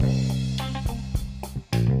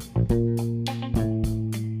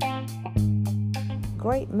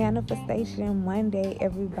great manifestation Monday,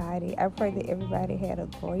 everybody. I pray that everybody had a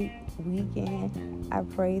great weekend. I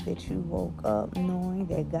pray that you woke up knowing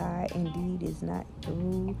that God indeed is not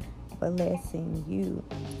through blessing you.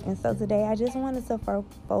 And so today I just wanted to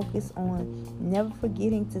focus on never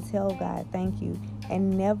forgetting to tell God thank you,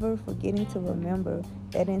 and never forgetting to remember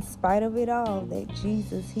that in spite of it all, that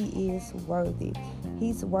Jesus, He is worthy.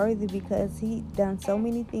 He's worthy because He done so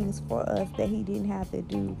many things for us that He didn't have to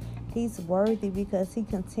do. He's worthy because He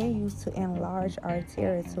continues to enlarge our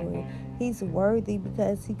territory. He's worthy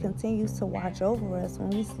because He continues to watch over us when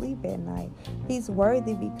we sleep at night. He's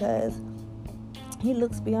worthy because He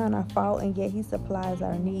looks beyond our fault and yet He supplies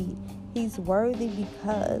our need. He's worthy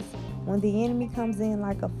because when the enemy comes in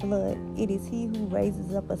like a flood, it is He who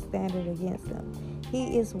raises up a standard against them.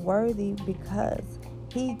 He is worthy because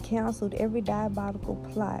He canceled every diabolical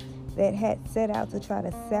plot that had set out to try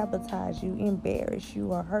to sabotage you, embarrass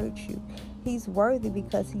you, or hurt you. He's worthy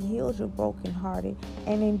because He healed your brokenhearted,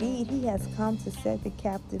 and indeed He has come to set the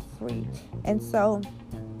captive free.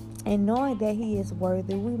 And knowing that He is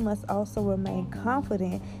worthy, we must also remain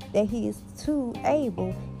confident that He is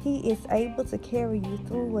able. He is able to carry you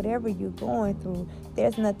through whatever you're going through.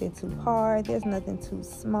 There's nothing too hard. There's nothing too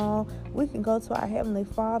small. We can go to our Heavenly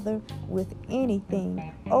Father with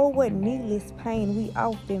anything. Oh, what needless pain we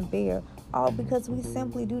often bear. All because we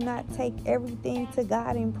simply do not take everything to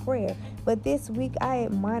God in prayer. But this week I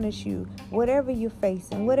admonish you, whatever you're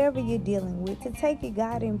facing, whatever you're dealing with, to take it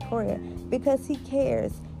God in prayer, because He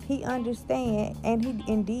cares. He understands, and He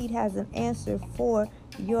indeed has an answer for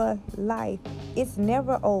your life. It's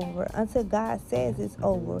never over until God says it's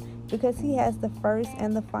over, because He has the first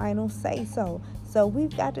and the final say so. So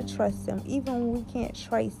we've got to trust Him even when we can't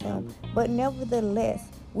trace Him. But nevertheless,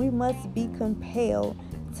 we must be compelled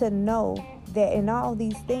to know that in all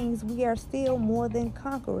these things we are still more than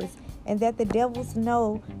conquerors, and that the devil's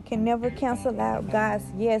no can never cancel out God's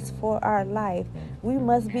yes for our life. We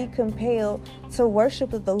must be compelled to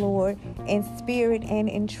worship the Lord in spirit and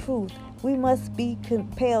in truth. We must be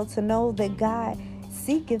compelled to know that God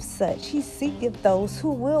seeketh such. He seeketh those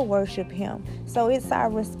who will worship Him. So it's our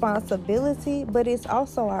responsibility, but it's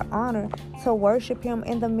also our honor to worship Him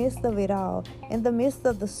in the midst of it all, in the midst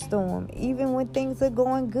of the storm. Even when things are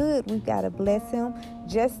going good, we've got to bless Him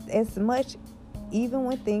just as much, even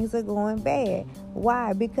when things are going bad.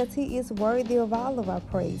 Why? Because He is worthy of all of our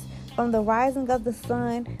praise. From the rising of the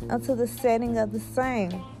sun until the setting of the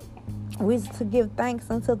same, we to give thanks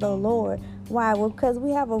unto the Lord. Why? Well, because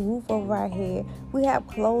we have a roof over our head, we have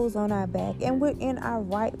clothes on our back, and we're in our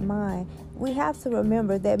right mind. We have to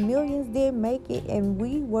remember that millions did make it, and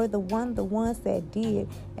we were the ones that did.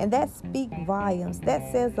 And that speaks volumes. That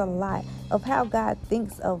says a lot of how God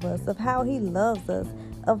thinks of us, of how He loves us,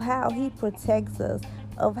 of how He protects us,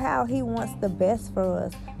 of how He wants the best for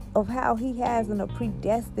us, of how He has a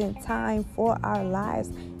predestined time for our lives.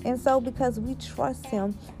 And so because we trust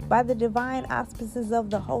Him, by the divine auspices of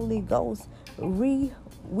the Holy Ghost, we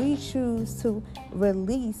choose to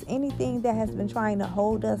release anything that has been trying to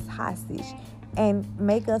hold us hostage and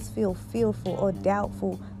make us feel fearful or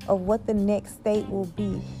doubtful of what the next state will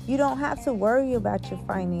be. You don't have to worry about your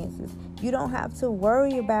finances. You don't have to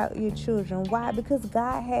worry about your children. Why? Because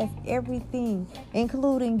God has everything,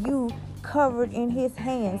 including you, covered in His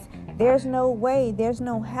hands. There's no way, there's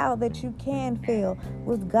no how that you can fail.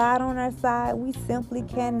 With God on our side, we simply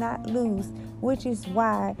cannot lose, which is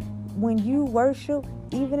why when you worship,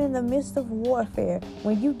 even in the midst of warfare,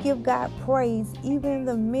 when you give God praise, even in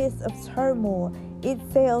the midst of turmoil, it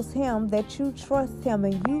tells Him that you trust Him,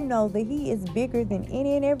 and you know that He is bigger than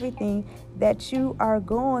any and everything that you are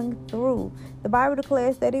going through. The Bible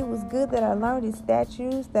declares that it was good that I learned His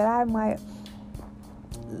statutes, that I might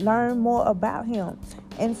learn more about Him.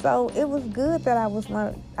 And so it was good that it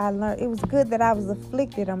was good that I was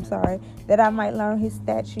afflicted, that I might learn His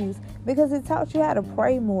statutes, because it taught you how to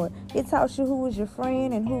pray more. It taught you who was your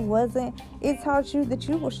friend and who wasn't. It taught you that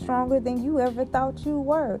you were stronger than you ever thought you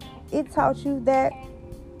were. It taught you that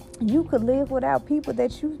you could live without people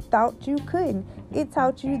that you thought you couldn't. It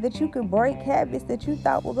taught you that you could break habits that you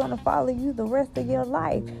thought were going to follow you the rest of your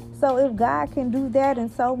life. So if God can do that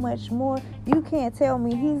and so much more, you can't tell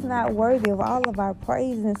me He's not worthy of all of our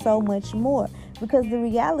praise and so much more. Because the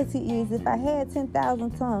reality is, if I had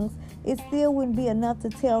 10,000 tongues, it still wouldn't be enough to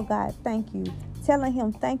tell God thank you. Telling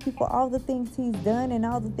Him thank you for all the things He's done and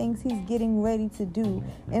all the things He's getting ready to do.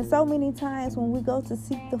 And so many times when we go to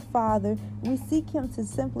seek the Father, we seek Him to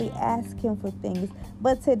simply ask Him for things.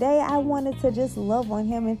 But today I wanted to just love on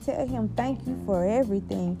Him and tell Him thank you for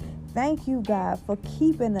everything. Thank you, God, for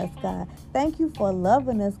keeping us, God. Thank you for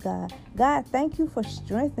loving us, God. God, thank you for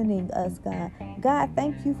strengthening us, God. God,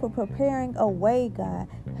 thank you for preparing a way, God.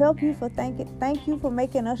 Thank you for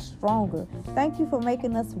making us stronger. Thank you for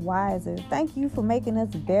making us wiser. Thank you for making us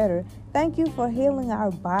better. Thank you for healing our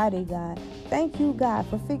body, God. Thank you, God,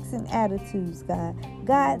 for fixing attitudes, God.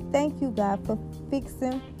 God, thank you, God, for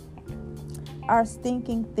fixing our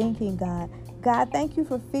stinking thinking, God. God, thank you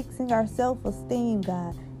for fixing our self-esteem,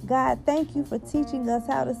 God. God, thank you for teaching us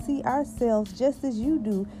how to see ourselves just as you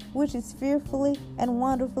do, which is fearfully and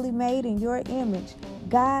wonderfully made in your image.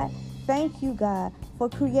 God, thank you, God, for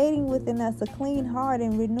creating within us a clean heart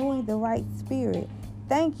and renewing the right spirit.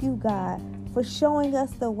 Thank you, God, for showing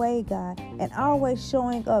us the way, God, and always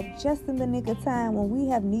showing up just in the nick of time when we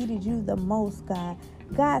have needed you the most, God.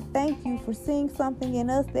 God, thank you for seeing something in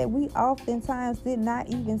us that we oftentimes did not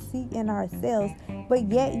even see in ourselves,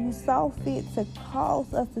 but yet you saw fit to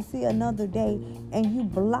cause us to see another day, and you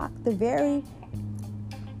blocked the very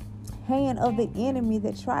hand of the enemy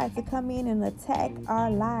that tried to come in and attack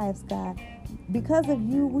our lives, God. Because of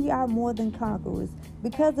you, we are more than conquerors.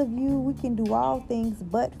 Because of you, we can do all things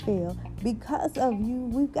but fail. Because of you,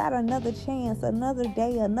 we've got another chance, another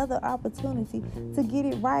day, another opportunity to get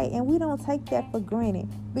it right. And we don't take that for granted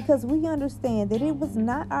because we understand that it was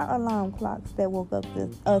not our alarm clocks that woke us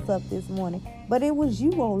up this morning, but it was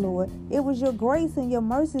you, oh Lord. It was your grace and your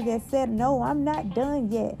mercy that said, no, I'm not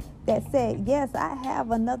done yet. That said, yes, I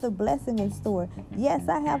have another blessing in store. Yes,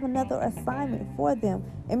 I have another assignment for them.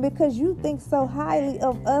 And because you think so highly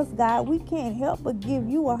of us, God, we can't help but give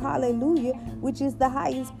you a hallelujah, which is the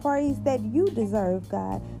highest praise that you deserve,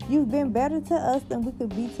 God. You've been better to us than we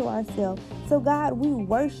could be to ourselves. So, God, we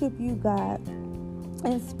worship you, God,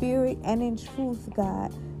 in spirit and in truth,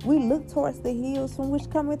 God. We look towards the hills from which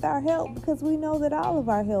cometh our help, because we know that all of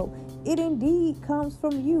our help, it indeed comes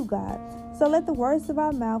from you, God. So let the words of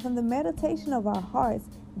our mouth and the meditation of our hearts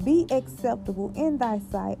be acceptable in thy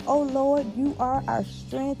sight. O Lord, you are our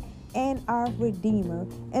strength and our Redeemer.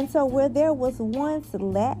 And so where there was once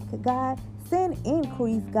lack, God, send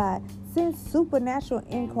increase, God. Send supernatural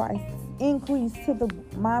increase to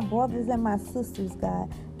my brothers and my sisters,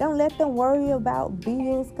 God. Don't let them worry about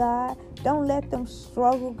bills, God. Don't let them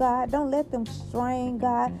struggle, God. Don't let them strain,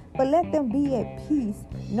 God. But let them be at peace,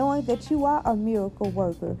 knowing that you are a miracle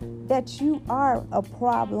worker, that you are a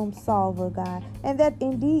problem solver, God, and that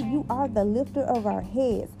indeed you are the lifter of our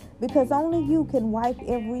heads, because only you can wipe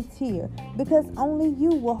every tear, because only you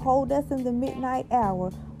will hold us in the midnight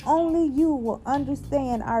hour. Only you will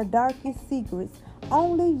understand our darkest secrets.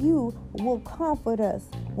 Only you will comfort us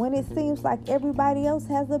when it seems like everybody else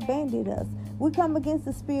has abandoned us. We come against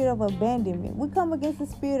the spirit of abandonment. We come against the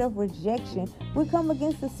spirit of rejection. We come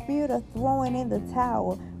against the spirit of throwing in the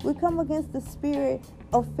towel. We come against the spirit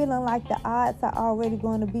of feeling like the odds are already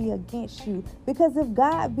going to be against you. Because if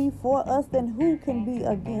God be for us, then who can be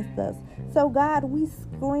against us? So God, we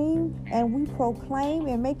scream and we proclaim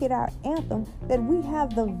and make it our anthem that we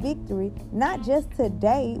have the victory, not just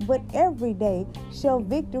today, but every day shall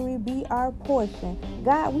victory be our portion.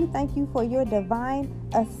 God, we thank you for your divine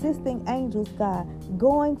assisting angels, God,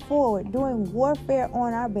 going forward, doing warfare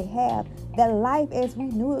on our behalf, that life as we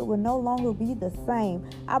knew it will no longer be the same.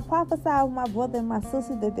 I prophesy with my brother and my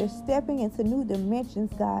sister that they're stepping into new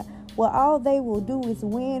dimensions, God, where all they will do is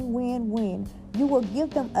win, win, win. You will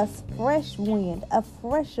give them a fresh wind, a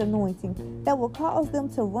fresh anointing that will cause them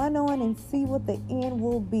to run on and see what the end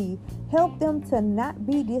will be. Help them to not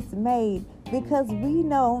be dismayed, because we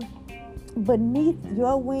know beneath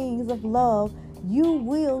your wings of love, you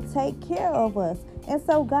will take care of us. And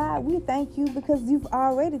so, God, we thank you because you've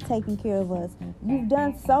already taken care of us. You've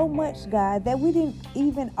done so much, God, that we didn't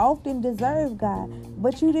even often deserve, God.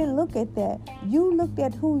 But you didn't look at that. You looked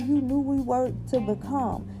at who you knew we were to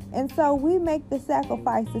become. And so we make the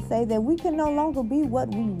sacrifice to say that we can no longer be what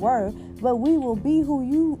we were, but we will be who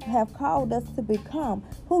you have called us to become,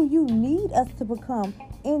 who you need us to become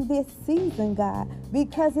in this season, God,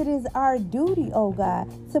 because it is our duty, oh God,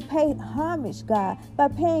 to pay homage, God, by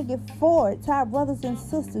paying it forward to our brothers and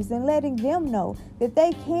sisters and letting them know that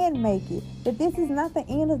they can make it, that this is not the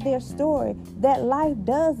end of their story, that life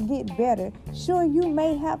does get better. Sure, you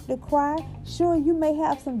may have to cry. Sure, you may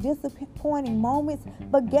have some disappointing moments,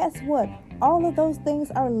 but guess what? All of those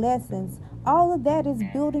things are lessons. All of that is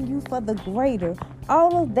building you for the greater.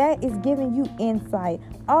 All of that is giving you insight.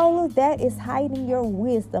 All of that is hiding your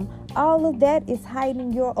wisdom. All of that is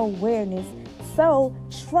hiding your awareness. So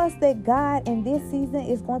trust that God in this season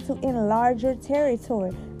is going to enlarge your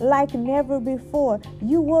territory like never before.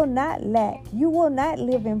 You will not lack. You will not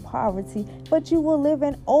live in poverty, but you will live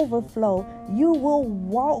in overflow. You will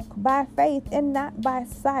walk by faith and not by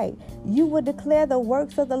sight. You will declare the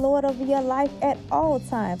works of the Lord over your life at all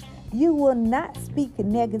times. You will not speak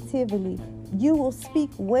negatively. You will speak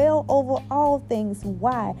well over all things.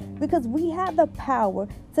 Why? Because we have the power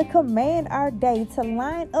to command our day to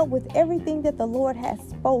line up with everything that the Lord has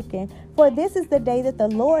spoken. For this is the day that the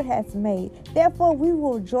Lord has made. Therefore, we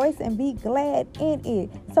will rejoice and be glad in it.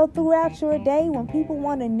 So throughout your day, when people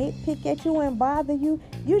want to nitpick at you and bother you,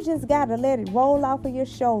 you just got to let it roll off of your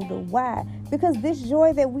shoulder. Why? Because this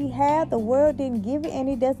joy that we have, the world didn't give it, and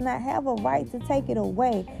it does not have a right to take it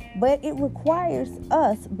away. But it requires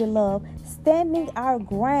us, beloved, standing our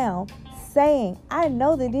ground, saying, I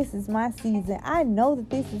know that this is my season. I know that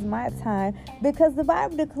this is my time. Because the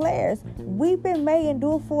Bible declares, weeping may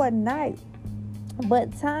endure for a night,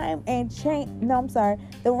 but time and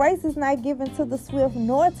the race is not given to the swift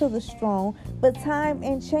nor to the strong, but time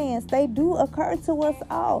and chance, they do occur to us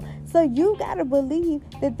all. So you got to believe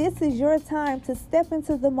that this is your time to step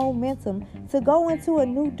into the momentum, to go into a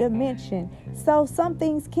new dimension. So some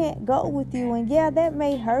things can't go with you, and yeah, that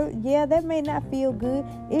may hurt. Yeah, that may not feel good.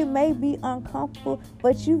 It may be uncomfortable,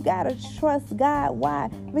 but you got to trust God. Why?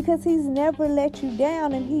 Because He's never let you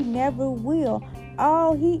down, and He never will.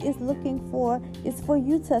 All He is looking for is for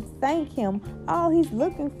you to thank Him. All He's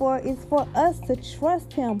looking for is for us to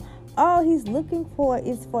trust Him. All He's looking for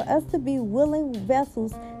is for us to be willing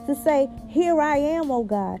vessels to say, here I am, oh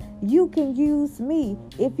God. You can use me.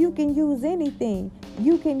 If you can use anything,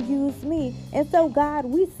 you can use me. And so, God,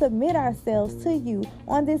 we submit ourselves to you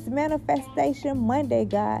on this Manifestation Monday,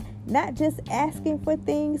 God. Not just asking for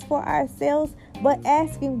things for ourselves, but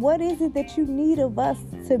asking, what is it that you need of us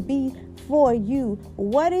to be for you?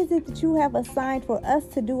 What is it that you have assigned for us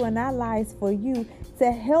to do in our lives for you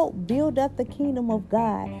to help build up the kingdom of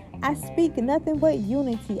God? I speak nothing but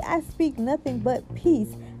unity. I speak nothing but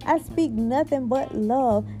peace. I speak nothing but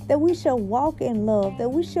love, that we shall walk in love, that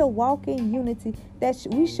we shall walk in unity, that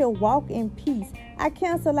we shall walk in peace. I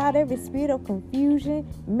cancel out every spirit of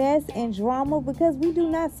confusion, mess, and drama, because we do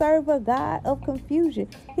not serve a God of confusion.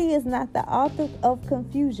 He is not the author of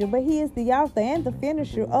confusion, but He is the author and the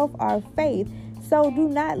finisher of our faith. So do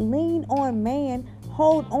not lean on man.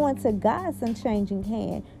 Hold on to God's unchanging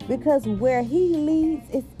hand, because where He leads,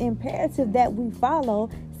 it's imperative that we follow,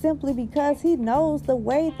 simply because He knows the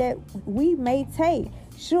way that we may take.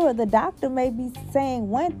 Sure, the doctor may be saying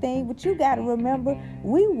one thing, but you got to remember,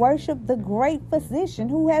 we worship the great physician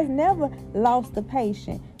who has never lost a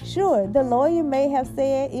patient. Sure, the lawyer may have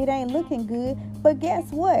said it ain't looking good, but guess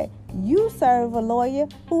what? You serve a lawyer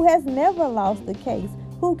who has never lost a case,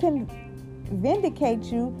 who can vindicate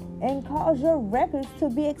you and cause your records to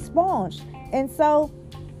be expunged. And so,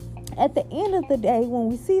 at the end of the day, when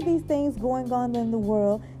we see these things going on in the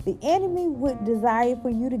world, the enemy would desire for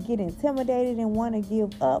you to get intimidated and want to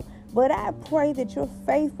give up. But I pray that your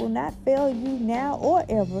faith will not fail you now or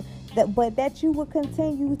ever, but that you will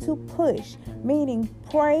continue to push, meaning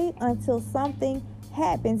pray until something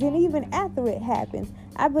happens. And even after it happens,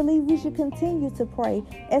 I believe we should continue to pray.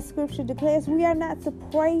 As Scripture declares, we are not to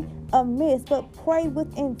pray amiss, but pray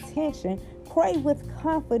with intention. Pray with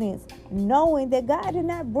confidence, knowing that God did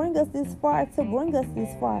not bring us this far to bring us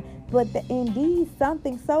this far, but that indeed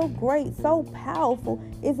something so great, so powerful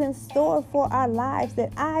is in store for our lives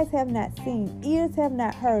that eyes have not seen, ears have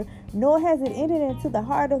not heard, nor has it entered into the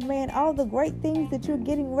heart of man all the great things that you're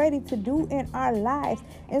getting ready to do in our lives.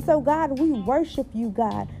 And so, God, we worship you,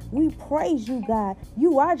 God. We praise you, God.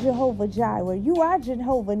 You are Jehovah Jireh. You are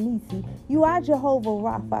Jehovah Nisi. You are Jehovah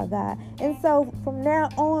Rapha, God. And so from now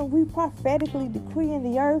on, we prophetically decree in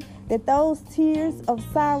the earth that those tears of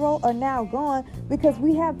sorrow are now gone, because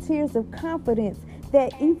we have tears of confidence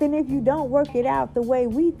that even if you don't work it out the way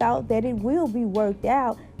we thought, that it will be worked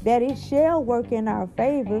out, that it shall work in our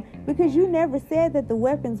favor, because you never said that the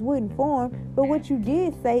weapons wouldn't form, but what you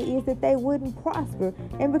did say is that they wouldn't prosper.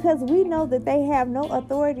 And because we know that they have no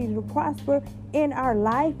authority to prosper in our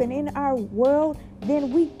life and in our world,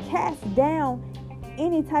 then we cast down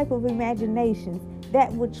any type of imaginations that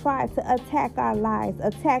would try to attack our lives,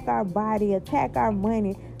 attack our body, attack our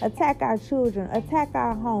money, attack our children, attack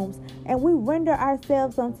our homes. And we render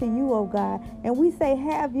ourselves unto you, O God. And we say,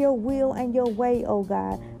 have your will and your way, O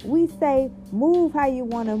God. We say, move how you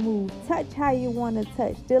want to move, touch how you want to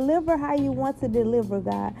touch, deliver how you want to deliver,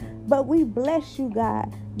 God. But we bless you,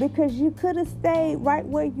 God, because you could have stayed right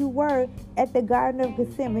where you were at the Garden of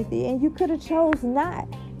Gethsemane, and you could have chose not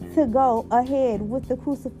to go ahead with the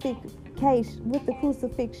crucifixion,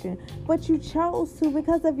 but you chose to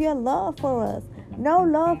because of your love for us. No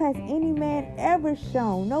love has any man ever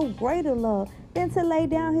shown, no greater love than to lay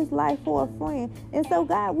down his life for a friend. And so,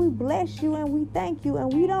 God, we bless you and we thank you.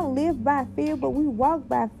 And we don't live by fear, but we walk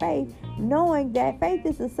by faith, knowing that faith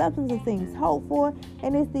is the substance of things hoped for,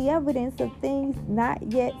 and it's the evidence of things not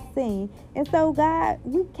yet seen. And so, God,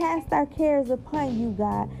 we cast our cares upon you,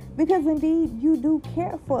 God, because indeed you do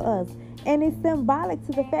care for us. And it's symbolic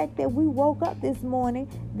to the fact that we woke up this morning,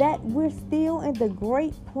 that we're still in the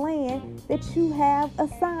great plan that you have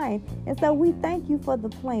assigned. And so we thank you for the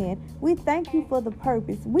plan. We thank you for the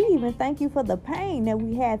purpose. We even thank you for the pain that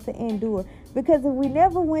we had to endure. Because if we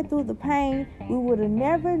never went through the pain, we would have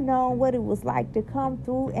never known what it was like to come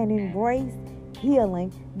through and embrace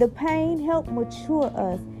healing. The pain helped mature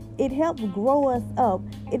us. It helped grow us up.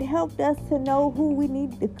 It helped us to know who we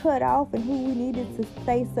needed to cut off and who we needed to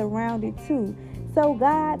stay surrounded to. So,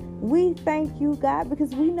 God, we thank you, God,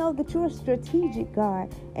 because we know that you're a strategic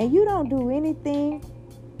God and you don't do anything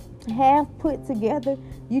half put together.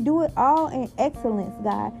 You do it all in excellence,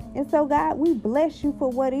 God. And so, God, we bless you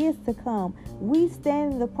for what is to come. We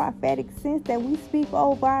stand in the prophetic sense that we speak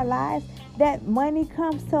over our lives, that money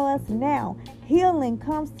comes to us now. Healing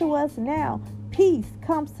comes to us now. Peace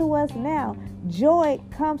comes to us now. Joy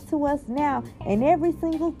comes to us now. And every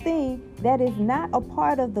single thing that is not a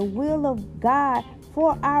part of the will of God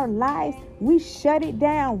for our lives, we shut it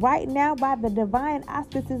down right now by the divine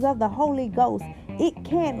auspices of the Holy Ghost. It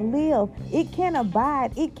can't live. It can't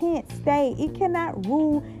abide. It can't stay. It cannot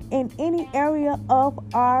rule in any area of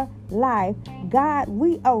our life. God,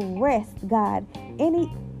 we arrest, God, any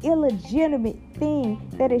illegitimate thing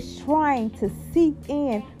that is trying to seep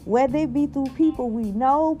in, whether it be through people we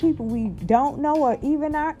know, people we don't know, or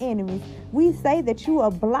even our enemies. We say that you are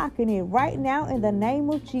blocking it right now in the name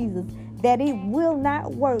of Jesus, that it will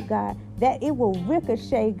not work, God, that it will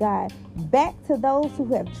ricochet, God, back to those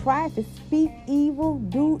who have tried to speak evil,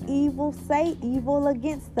 do evil, say evil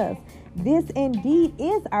against us. This indeed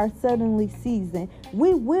is our suddenly season.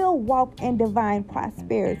 We will walk in divine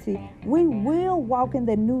prosperity. We will walk in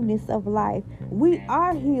the newness of life. We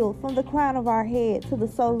are healed from the crown of our head to the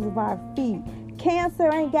soles of our feet.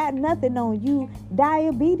 Cancer ain't got nothing on you.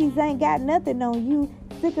 Diabetes ain't got nothing on you.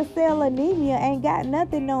 Sickle cell anemia ain't got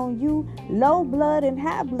nothing on you. Low blood and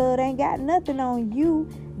high blood ain't got nothing on you.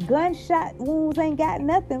 Gunshot wounds ain't got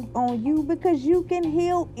nothing on you, because you can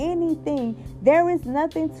heal anything. There is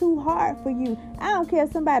nothing too hard for you. I don't care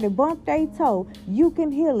if somebody bumped their toe. You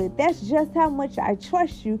can heal it. That's just how much I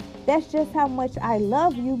trust you. That's just how much I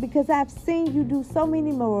love you, because I've seen you do so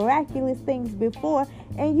many miraculous things before,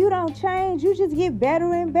 and you don't change. You just get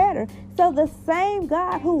better and better. So the same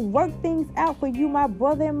God who worked things out for you, my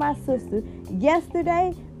brother and my sister,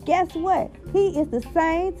 yesterday, guess what? He is the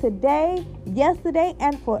same today, yesterday,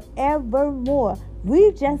 and forevermore.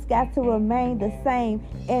 We just got to remain the same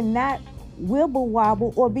and not wibble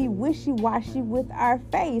wobble or be wishy-washy with our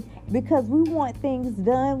faith, because we want things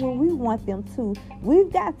done when we want them to.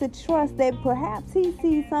 We've got to trust that perhaps he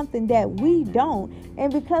sees something that we don't,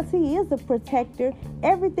 and because he is a protector,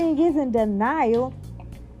 everything is in denial.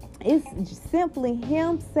 It's simply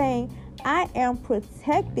him saying, I am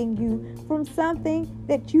protecting you from something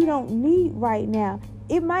that you don't need right now.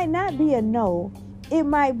 It might not be a no. It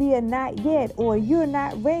might be a not yet, or you're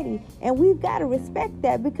not ready. And we've got to respect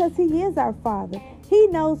that, because he is our Father. He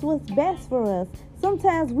knows what's best for us.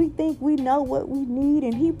 Sometimes we think we know what we need,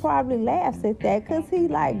 and he probably laughs at that, because he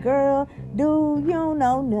like, girl, dude, you don't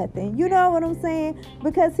know nothing. You know what I'm saying?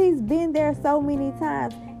 Because he's been there so many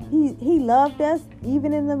times. He loved us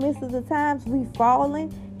even in the midst of the times we've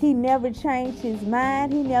fallen. He never changed his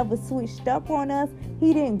mind. He never switched up on us.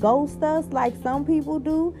 He didn't ghost us like some people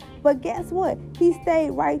do. But guess what? He stayed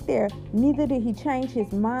right there. Neither did he change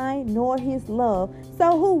his mind nor his love.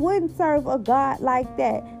 So who wouldn't serve a God like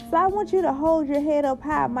that? So I want you to hold your head up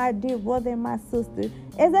high, my dear brother and my sister.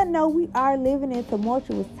 As I know we are living in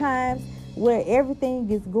tumultuous times where everything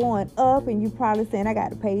is going up, and you probably saying, I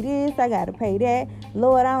got to pay this, I got to pay that.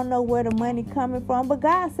 Lord, I don't know where the money coming from. But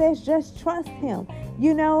God says just trust him.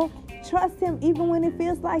 You know, trust him even when it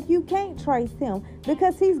feels like you can't trace him,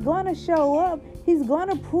 because he's going to show up. He's going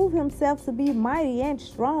to prove himself to be mighty and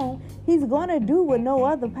strong. He's going to do what no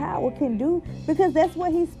other power can do, because that's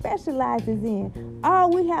what he specializes in. All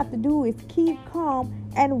we have to do is keep calm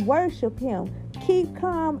and worship him. Keep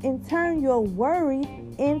calm and turn your worry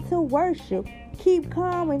into worship. Keep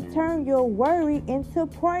calm and turn your worry into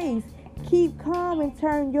praise. Keep calm and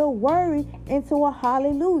turn your worry into a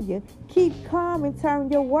hallelujah. Keep calm and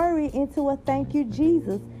turn your worry into a thank you,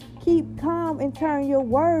 Jesus. Keep calm and turn your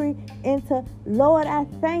worry into, Lord, I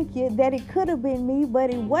thank you that it could have been me,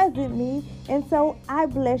 but it wasn't me. And so I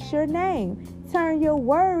bless your name. Turn your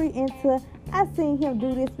worry into, I seen him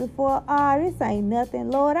do this before. This ain't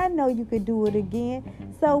nothing. Lord, I know you could do it again.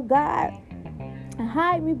 So, God,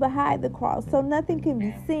 hide me behind the cross so nothing can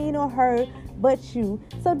be seen or heard but you.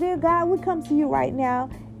 So, dear God, we come to you right now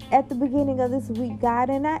at the beginning of this week, God,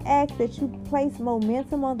 and I ask that you place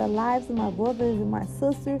momentum on the lives of my brothers and my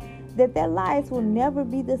sisters, that their lives will never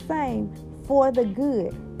be the same for the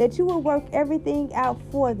good, that you will work everything out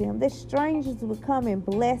for them, that strangers will come and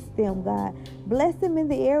bless them, God. Bless them in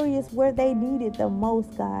the areas where they need it the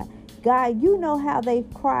most, God. God, you know how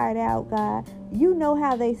they've cried out, God. You know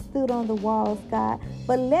how they stood on the walls, God.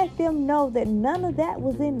 But let them know that none of that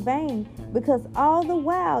was in vain, because all the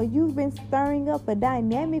while you've been stirring up a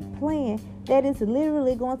dynamic plan that is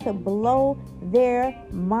literally going to blow their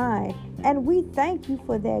mind. And we thank you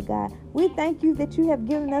for that, God. We thank you that you have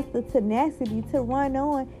given us the tenacity to run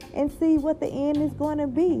on and see what the end is going to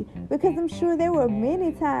be. Because I'm sure there were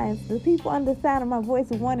many times the people on the side of my voice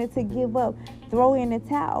wanted to give up, throw in the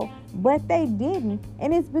towel, but they didn't.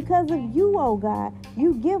 And it's because of you, oh God.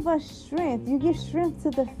 You give us strength. You give strength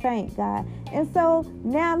to the faint, God. And so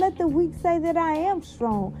now let the weak say that I am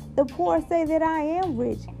strong. The poor say that I am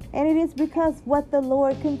rich. And it is because what the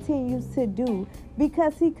Lord continues to do.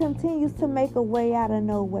 Because he continues to make a way out of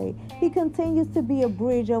no way. He continues to be a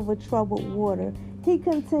bridge over troubled water. He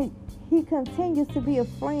continues to be a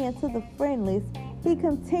friend to the friendless. He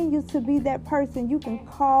continues to be that person you can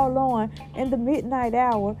call on in the midnight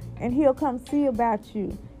hour and he'll come see about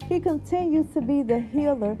you. He continues to be the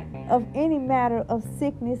healer of any matter of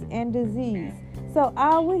sickness and disease. So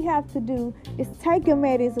all we have to do is take him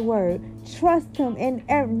at his word, trust him,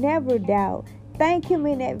 and never doubt. Thank him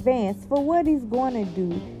in advance for what he's going to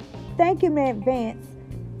do. Thank him in advance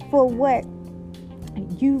for what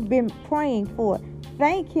you've been praying for.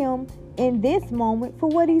 Thank him in this moment for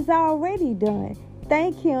what he's already done.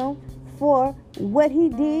 Thank him for what he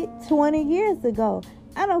did 20 years ago.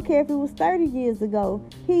 I don't care if it was 30 years ago.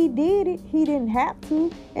 He did it. He didn't have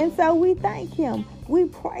to. And so we thank him. We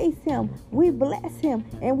praise him. We bless him.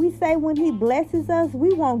 And we say when he blesses us,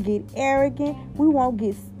 we won't get arrogant. We won't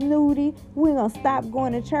get snooty. We ain't going to stop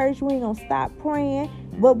going to church. We ain't going to stop praying.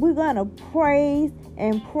 But we're going to praise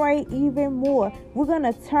and pray even more. We're going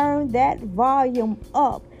to turn that volume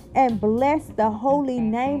up and bless the holy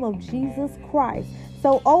name of Jesus Christ.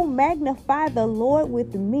 So, magnify the Lord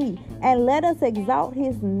with me, and let us exalt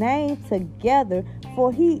his name together,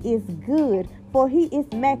 for he is good, for he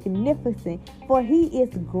is magnificent, for he is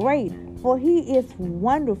great, for he is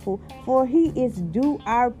wonderful, for he is due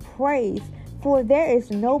our praise, for there is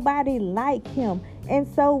nobody like him. And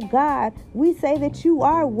so, God, we say that you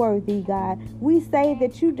are worthy, God. We say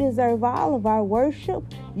that you deserve all of our worship.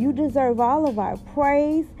 You deserve all of our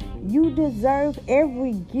praise. You deserve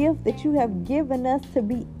every gift that you have given us to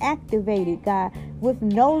be activated, God, with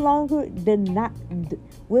no longer delay,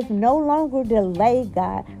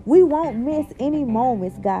 God. We won't miss any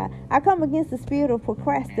moments, God. I come against the spirit of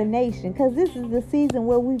procrastination, because this is the season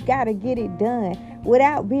where we've got to get it done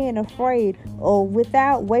without being afraid or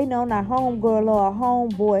without waiting on our homegirl or our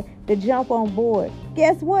homeboy to jump on board.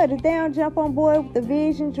 Guess what? If they don't jump on board with the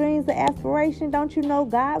vision, dreams, or aspiration, don't you know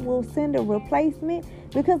God will send a replacement?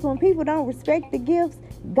 Because when people don't respect the gifts,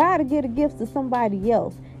 God will give the gifts to somebody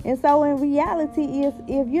else. And so in reality is,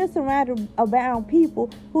 if you're surrounded around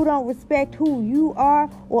people who don't respect who you are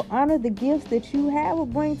or honor the gifts that you have or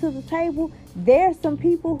bring to the table, there's some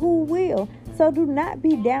people who will. So do not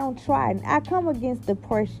be downtrodden. I come against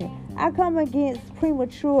depression. I come against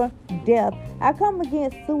premature death. I come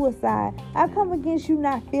against suicide. I come against you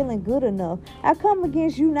not feeling good enough. I come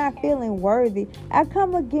against you not feeling worthy. I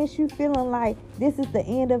come against you feeling like this is the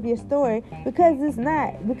end of your story, because it's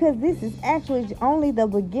not. Because this is actually only the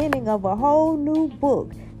beginning of a whole new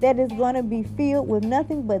book that is going to be filled with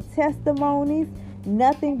nothing but testimonies,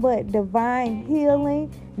 nothing but divine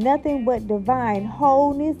healing, nothing but divine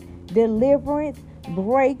wholeness, deliverance,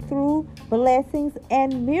 breakthrough, blessings,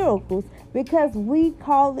 and miracles, because we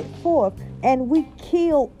call it forth and we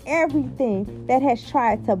kill everything that has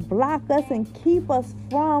tried to block us and keep us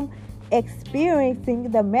from experiencing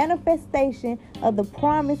the manifestation of the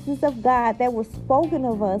promises of God that were spoken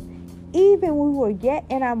of us even when we were yet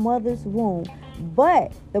in our mother's womb.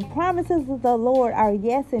 But the promises of the Lord are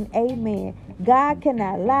yes and amen. God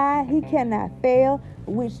cannot lie. He cannot fail,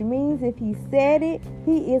 which means if he said it,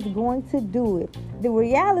 he is going to do it. The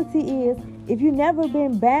reality is, if you've never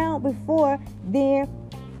been bound before, then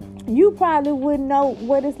you probably wouldn't know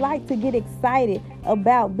what it's like to get excited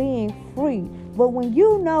about being free. But when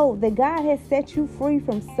you know that God has set you free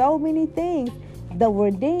from so many things, The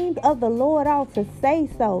redeemed of the Lord ought to say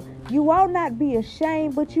so. You ought not be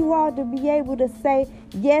ashamed, but you ought to be able to say,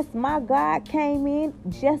 yes, my God came in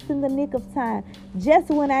just in the nick of time, just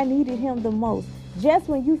when I needed him the most. Just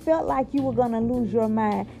when you felt like you were going to lose your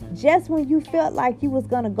mind. Just when you felt like you was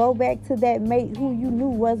going to go back to that mate who you knew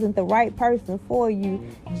wasn't the right person for you.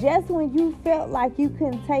 Just when you felt like you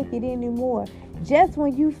couldn't take it anymore. Just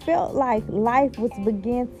when you felt like life was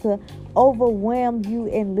beginning to overwhelm you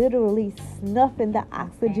and literally snuffing the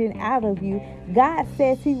oxygen out of you. God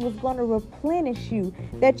says he was going to replenish you,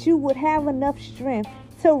 that you would have enough strength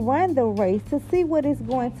to run the race, to see what it's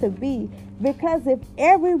going to be. Because if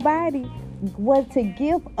everybody was to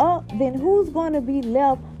give up, then who's going to be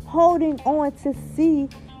left holding on to see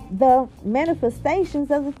the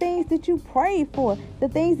manifestations of the things that you prayed for, the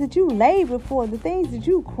things that you labored for, the things that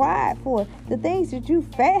you cried for, the things that you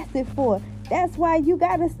fasted for? That's why you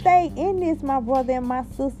got to stay in this, my brother and my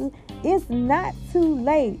sister. It's not too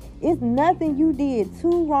late. It's nothing you did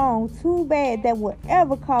too wrong, too bad that will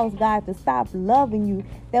ever cause God to stop loving you,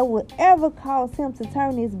 that will ever cause him to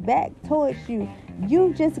turn his back towards you.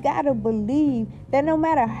 You just got to believe that no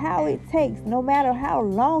matter how it takes, no matter how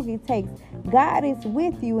long it takes, God is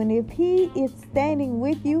with you. And if he is standing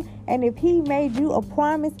with you, and if he made you a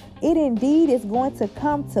promise, it indeed is going to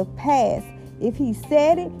come to pass. If he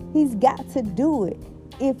said it, he's got to do it.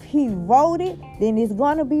 If he wrote it, then it's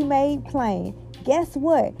going to be made plain. Guess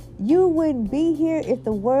what? You wouldn't be here if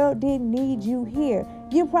the world didn't need you here.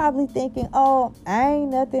 You're probably thinking, oh, I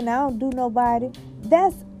ain't nothing. I don't do nobody.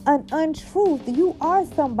 That's an untruth. You are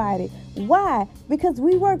somebody. Why? Because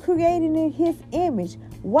we were created in his image.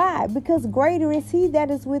 Why? Because greater is he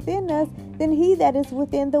that is within us than he that is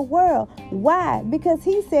within the world. Why? Because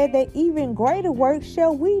he said that even greater work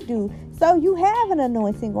shall we do. So you have an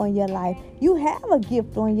anointing on your life. You have a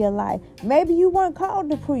gift on your life. Maybe you weren't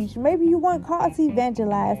called to preach. Maybe you weren't called to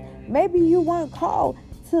evangelize. Maybe you weren't called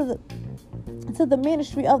to the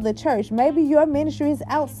ministry of the church. Maybe your ministry is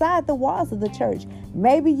outside the walls of the church.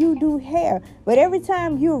 Maybe you do hair. But every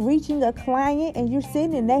time you're reaching a client and you're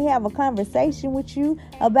sitting and they have a conversation with you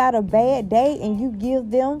about a bad day and you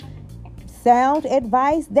give them sound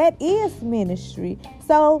advice, that is ministry.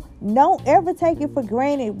 So don't ever take it for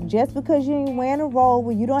granted just because you ain't wearing a robe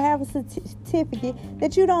or you don't have a certificate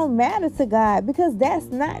that you don't matter to God, because that's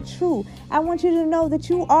not true. I want you to know that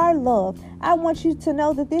you are loved. I want you to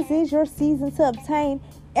know that this is your season to obtain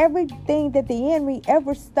everything that the enemy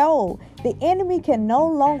ever stole. The enemy can no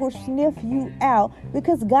longer sniff you out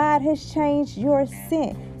because God has changed your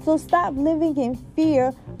scent. So stop living in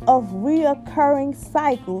fear of reoccurring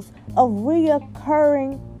cycles, of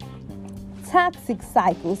reoccurring toxic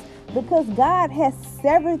cycles, because God has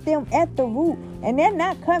severed them at the root and they're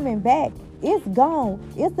not coming back. It's gone.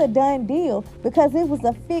 It's a done deal, because it was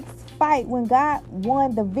a fixed fight when God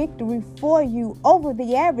won the victory for you over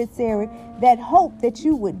the adversary that hoped that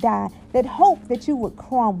you would die, that hoped that you would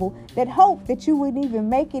crumble, that hoped that you wouldn't even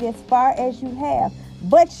make it as far as you have.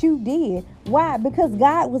 But you did. Why? Because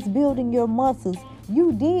God was building your muscles.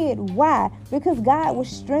 You did. Why? Because God was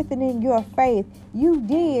strengthening your faith. You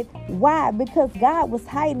did. Why? Because God was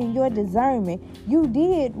heightening your discernment. You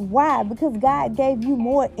did. Why? Because God gave you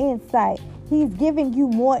more insight. He's giving you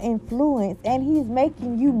more influence, and he's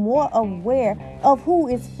making you more aware of who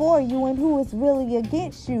is for you and who is really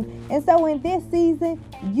against you. And so in this season,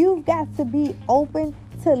 you've got to be open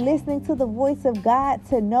to listening to the voice of God,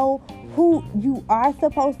 to know who you are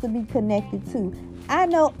supposed to be connected to. I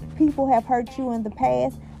know people have hurt you in the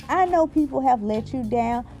past. I know people have let you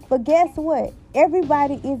down. But guess what?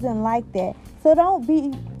 Everybody isn't like that. So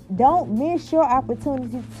don't miss your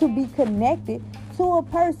opportunity to be connected to a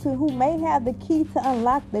person who may have the key to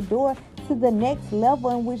unlock the door to the next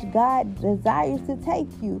level in which God desires to take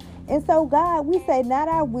you. And so, God, we say, not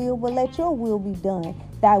our will, but let your will be done.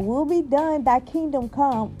 Thy will be done, thy kingdom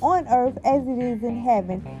come on earth as it is in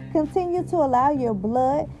heaven. Continue to allow your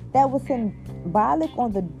blood that was symbolic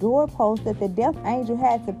on the doorpost that the death angel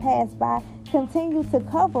had to pass by, continue to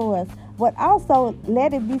cover us. But also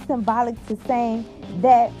let it be symbolic to saying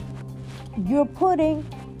that you're putting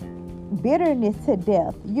bitterness to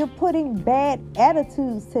death. You're putting bad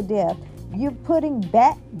attitudes to death. You're putting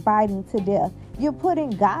backbiting to death. You're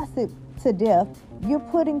putting gossip to death. You're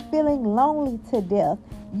putting feeling lonely to death.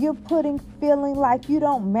 You're putting feeling like you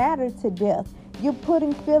don't matter to death. You're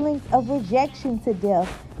putting feelings of rejection to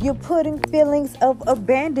death. You're putting feelings of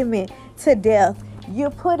abandonment to death.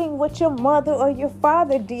 You're putting what your mother or your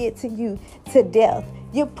father did to you to death.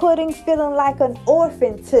 You're putting feeling like an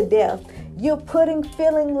orphan to death. You're putting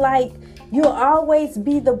feeling like you'll always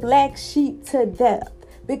be the black sheep to death.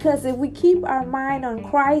 because if we keep our mind on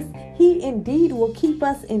Christ, he indeed will keep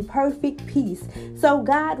us in perfect peace. So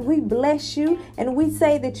God, we bless you and we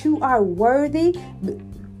say that you are worthy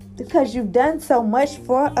because you've done so much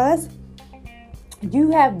for us.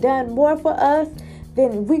 You have done more for us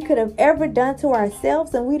than we could have ever done to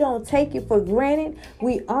ourselves, and we don't take it for granted.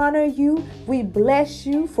 We honor you. We bless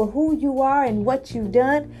you for who you are and what you've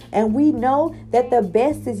done, and we know that the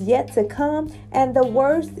best is yet to come and the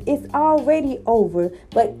worst is already over.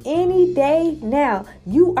 But any day now,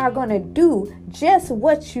 you are going to do just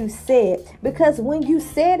what you said, because when you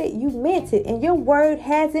said it, you meant it, and your word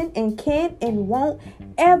hasn't and can't and won't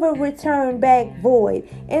ever return back void.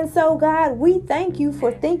 And so, God, we thank you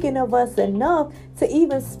for thinking of us enough to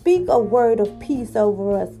even speak a word of peace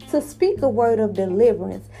over us, to speak a word of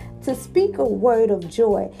deliverance, to speak a word of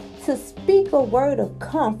joy, to speak a word of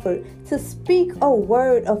comfort, to speak a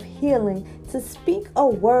word of healing, to speak a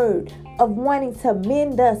word of wanting to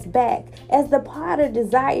mend us back as the potter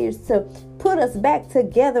desires to put us back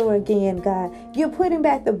together again, God. You're putting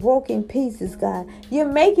back the broken pieces, God.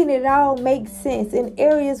 You're making it all make sense in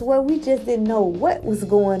areas where we just didn't know what was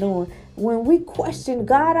going on. When we question,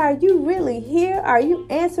 God, are you really here? Are you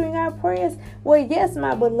answering our prayers? Well, yes,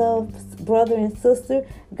 my beloved brother and sister,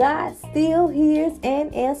 God still hears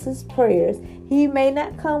and answers prayers. He may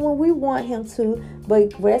not come when we want him to,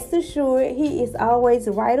 but rest assured, he is always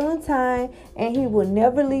right on time, and he will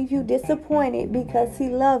never leave you disappointed because he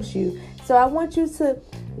loves you. So I want you to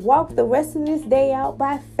walk the rest of this day out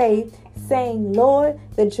by faith, saying, Lord,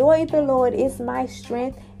 the joy of the Lord is my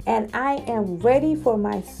strength, and I am ready for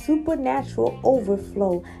my supernatural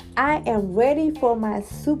overflow. I am ready for my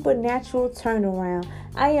supernatural turnaround.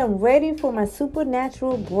 I am ready for my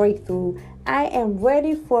supernatural breakthrough. I am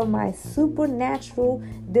ready for my supernatural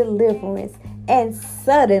deliverance. And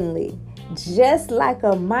suddenly, just like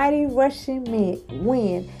a mighty rushing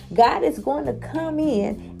wind, God is going to come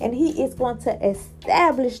in and he is going to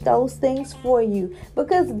establish those things for you.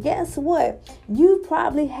 Because guess what? You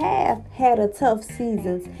probably have had a tough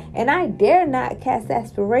seasons, and I dare not cast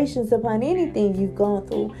aspirations upon anything you've gone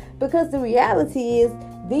through, because the reality is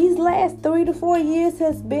these last 3 to 4 years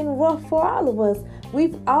has been rough for all of us.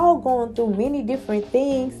 We've all gone through many different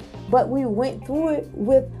things, but we went through it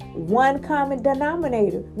with one common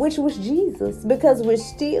denominator, which was Jesus, because we're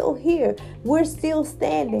still here. We're still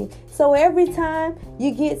standing. So every time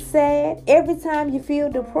you get sad, every time you feel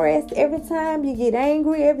depressed, every time you get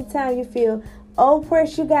angry, every time you feel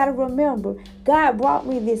oppressed, you got to remember, God brought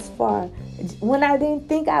me this far. When I didn't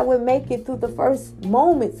think I would make it through the first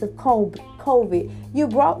moments of COVID, you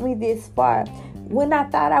brought me this far. When I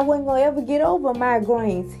thought I wasn't going to ever get over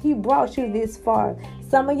migraines, he brought you this far.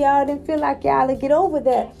 Some of y'all didn't feel like y'all would get over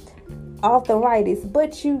that arthritis,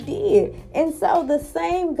 but you did. And so the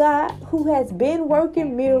same God who has been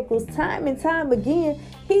working miracles time and time again,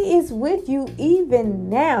 he is with you even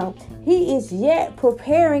now. He is yet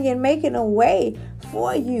preparing and making a way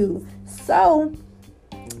for you. So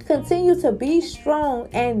continue to be strong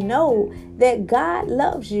and know that God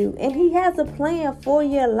loves you and he has a plan for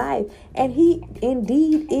your life, and he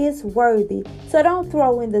indeed is worthy. So don't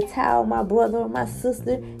throw in the towel, my brother or my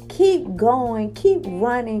sister. Keep going, keep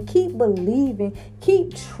running, keep believing,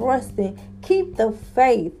 keep trusting, keep the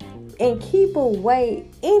faith, and keep away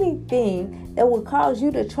anything that will cause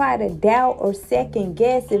you to try to doubt or second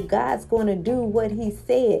guess if God's going to do what he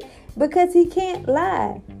said, because he can't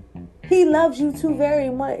lie. He loves you too very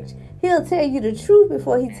much. He'll tell you the truth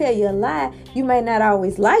before he tell you a lie. You may not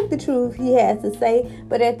always like the truth he has to say,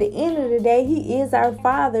 but at the end of the day, he is our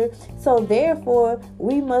Father. So therefore,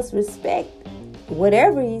 we must respect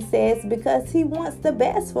whatever he says, because he wants the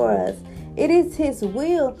best for us. It is his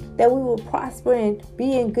will that we will prosper and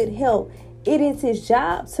be in good health. It is his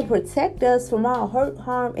job to protect us from all hurt,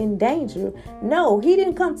 harm, and danger. No, he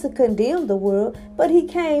didn't come to condemn the world, but he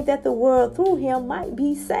came that the world through him might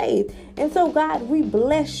be saved. And so, God, we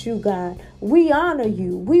bless you, God. We honor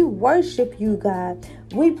you. We worship you, God.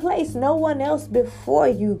 We place no one else before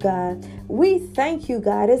you, God. We thank you,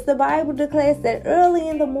 God. As the Bible declares that early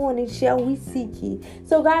in the morning shall we seek ye.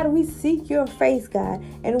 So, God, we seek your face, God.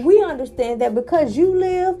 And we understand that because you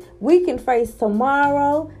live, we can face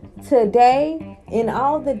tomorrow, today, and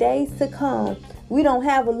all the days to come. We don't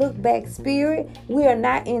have a look back spirit. We are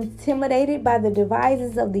not intimidated by the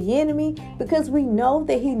devices of the enemy, because we know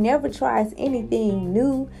that he never tries anything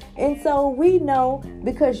new. And so we know,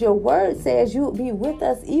 because your word says you will be with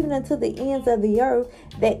us even unto the ends of the earth,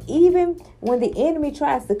 that even when the enemy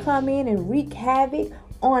tries to come in and wreak havoc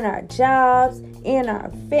on our jobs, in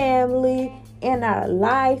our family, in our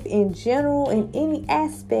life in general, in any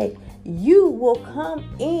aspect, you will come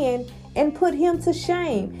in and put him to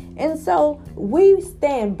shame. And so we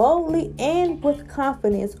stand boldly and with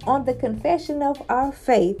confidence on the confession of our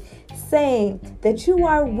faith, saying that you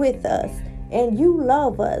are with us and you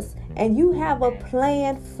love us and you have a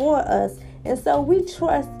plan for us. And so we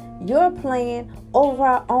trust your plan over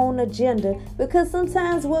our own agenda, because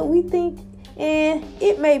sometimes what we think,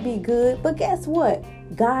 it may be good, but guess what?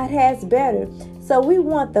 God has better. So we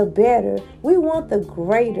want the better, we want the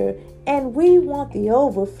greater, and we want the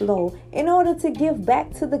overflow in order to give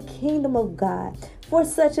back to the kingdom of God for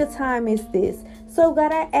such a time as this. So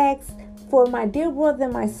God, I ask for my dear brother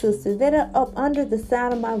and my sister that are up under the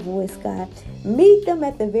sound of my voice, God, meet them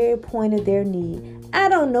at the very point of their need. I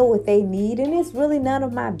don't know what they need, and it's really none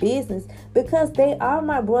of my business, because they are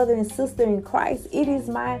my brother and sister in Christ. It is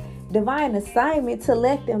my divine assignment to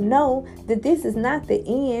let them know that this is not the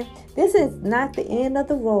end. This is not the end of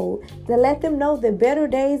the road. To let them know that better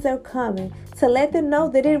days are coming. To let them know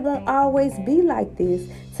that it won't always be like this.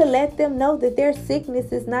 To let them know that their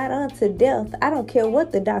sickness is not unto death. I don't care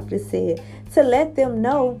what the doctor said. To let them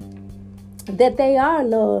know that they are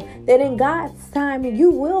loved, that in God's timing you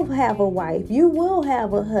will have a wife, you will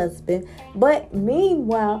have a husband. But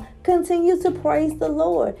meanwhile, continue to praise the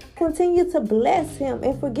Lord, continue to bless him,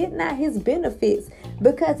 and forget not his benefits,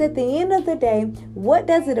 because at the end of the day, what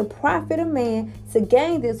does it profit a man to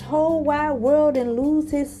gain this whole wide world and lose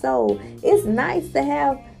his soul? It's nice to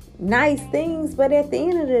have nice things, but at the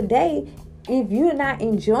end of the day, if you're not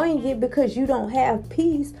enjoying it because you don't have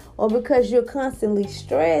peace, or because you're constantly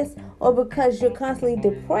stressed, or because you're constantly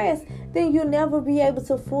depressed, then you'll never be able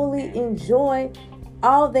to fully enjoy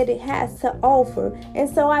all that it has to offer. And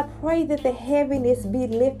so I pray that the heaviness be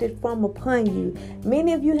lifted from upon you.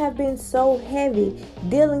 Many of you have been so heavy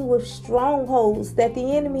dealing with strongholds that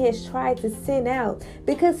the enemy has tried to send out,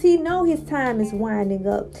 because he knows his time is winding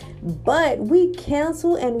up. But we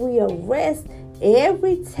cancel and we arrest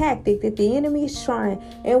every tactic that the enemy is trying,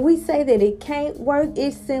 and we say that it can't work.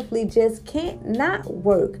 It simply just can't not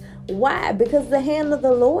work. Why? Because the hand of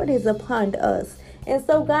the Lord is upon us. And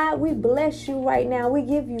so, God, we bless you right now. We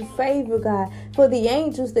give you favor, God, for the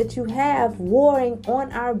angels that you have warring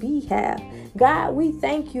on our behalf. God, we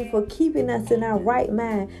thank you for keeping us in our right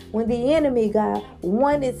mind when the enemy, God,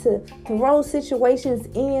 wanted to throw situations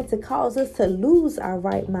in to cause us to lose our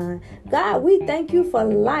right mind. God, we thank you for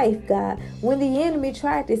life, God, when the enemy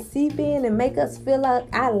tried to seep in and make us feel like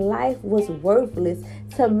our life was worthless,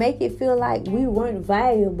 to make it feel like we weren't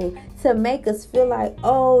valuable, to make us feel like,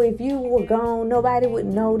 oh, if you were gone, nobody would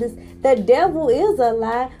notice. The devil is a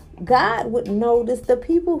lie. God would notice. The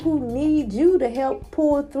people who need you to help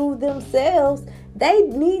pull through themselves, they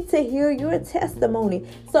need to hear your testimony.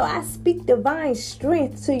 So I speak divine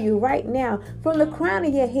strength to you right now, from the crown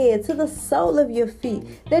of your head to the sole of your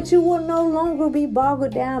feet, that you will no longer be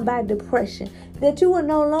boggled down by depression, that you will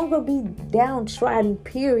no longer be downtrodden,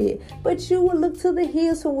 period, but you will look to the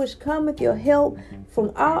hills from which cometh your help.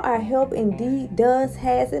 From all our help indeed does,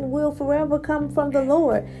 has, and will forever come from the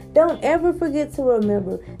Lord. Don't ever forget to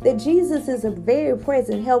remember that Jesus is a very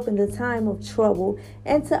present help in the time of trouble,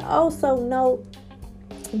 and to also know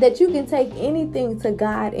that you can take anything to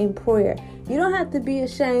God in prayer. You don't have to be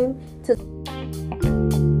ashamed to